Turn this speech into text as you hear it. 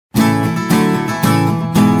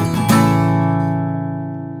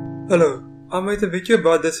Hello, I made a video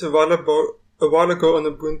about this a while ago on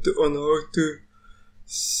Ubuntu on how to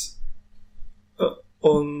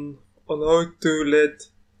on how to let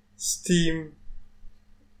Steam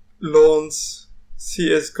launch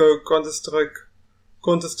CSGO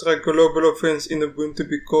Counter-Strike Global Offense in Ubuntu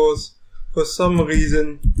because for some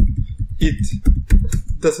reason it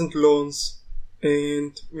doesn't launch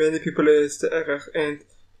and many people has the error, and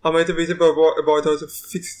I made a video about how to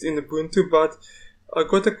fix it in Ubuntu, but I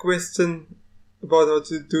got a question about how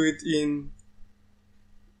to do it in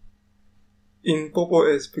Pop!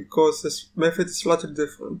 OS because this method is slightly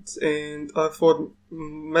different, and I thought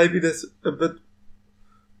maybe there's a bit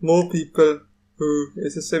more people who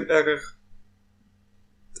has the same error,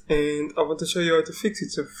 and I want to show you how to fix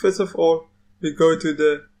it. So first of all, we go to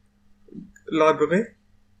the library,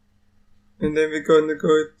 and then we're going to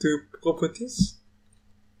go to properties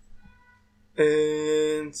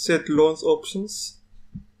and set launch options.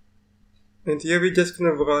 And here we're just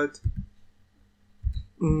gonna write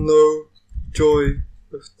no joy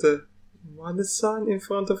with the minus sign in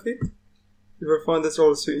front of it. You will find this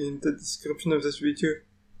also in the description of this video,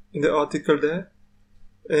 in the article there.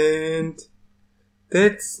 And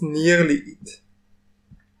that's nearly it.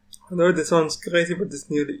 I know this sounds crazy, but that's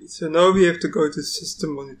nearly it. So now we have to go to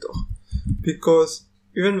System Monitor, because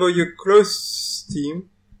even though you close Steam,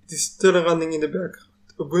 it is still running in the background.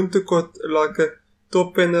 Ubuntu got like a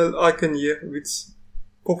top panel icon here, which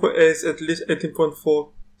Pop! OS at least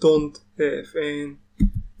 18.4 don't have, and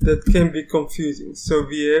that can be confusing. So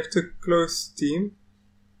we have to close Steam.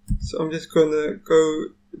 So I'm just gonna go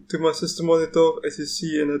to my System Monitor, as you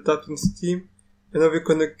see, and I type in Steam, and now we're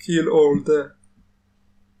gonna kill all the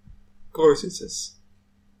processes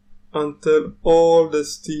until all the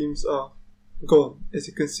Steams are gone. As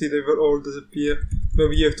you can see, they will all disappear.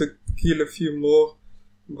 Maybe you have to kill a few more,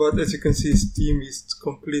 but as you can see, Steam is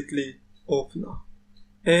completely off now.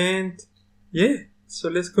 And yeah, so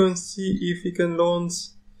let's go and see if we can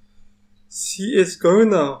launch CSGO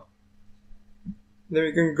now. Then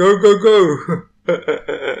we can go.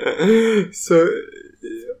 So,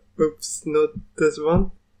 oops, not this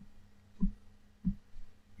one.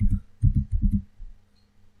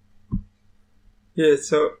 Yeah,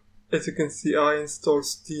 so as you can see, I installed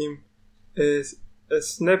Steam as a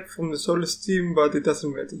snap from the solo Steam, but it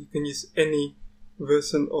doesn't matter. You can use any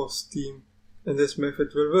version of Steam and this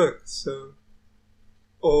method will work. So,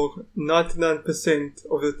 or 99%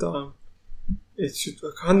 of the time it should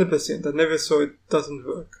work. 100%. I never saw it doesn't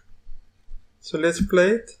work. So let's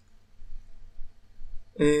play it.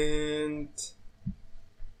 And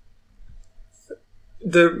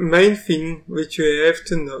the main thing which you have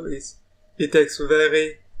to know is it takes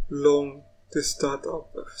very long to start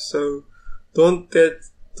up with. So don't get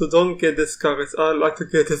discouraged. I like to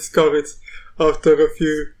get discouraged after a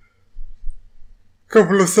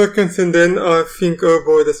couple of seconds, and then I think, oh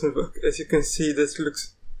boy, it doesn't work. As you can see, this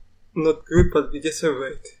looks not good, but we just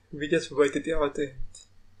wait. We just wait it out and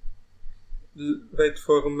wait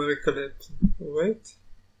for a miracle to happen. Wait.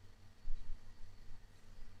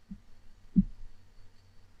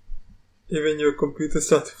 Even your computer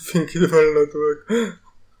starts to think it will not work.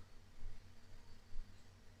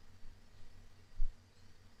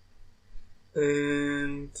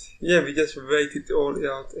 And yeah, we just wait it all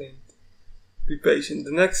out and be patient.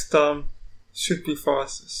 The next time should be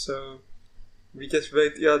faster, so we just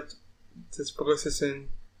wait out this process and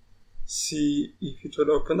see if it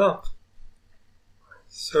will open up.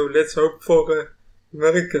 So let's hope for a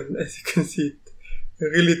miracle. As you can see,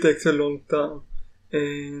 it really takes a long time,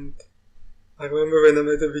 and I remember when I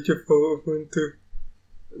made a video for Ubuntu,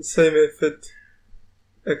 same method,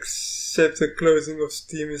 except the closing of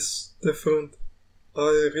Steam is different.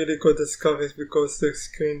 I really got discouraged because the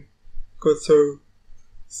screen got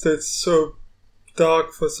stayed so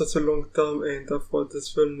dark for such a long time, and I thought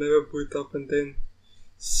this will never boot up, and then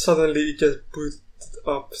suddenly it just booted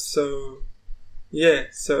up. So yeah,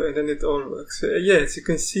 and then it all works. So yeah, as you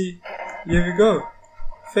can see, here we go.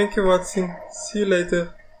 Thank you for watching. See you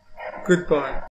later. Goodbye.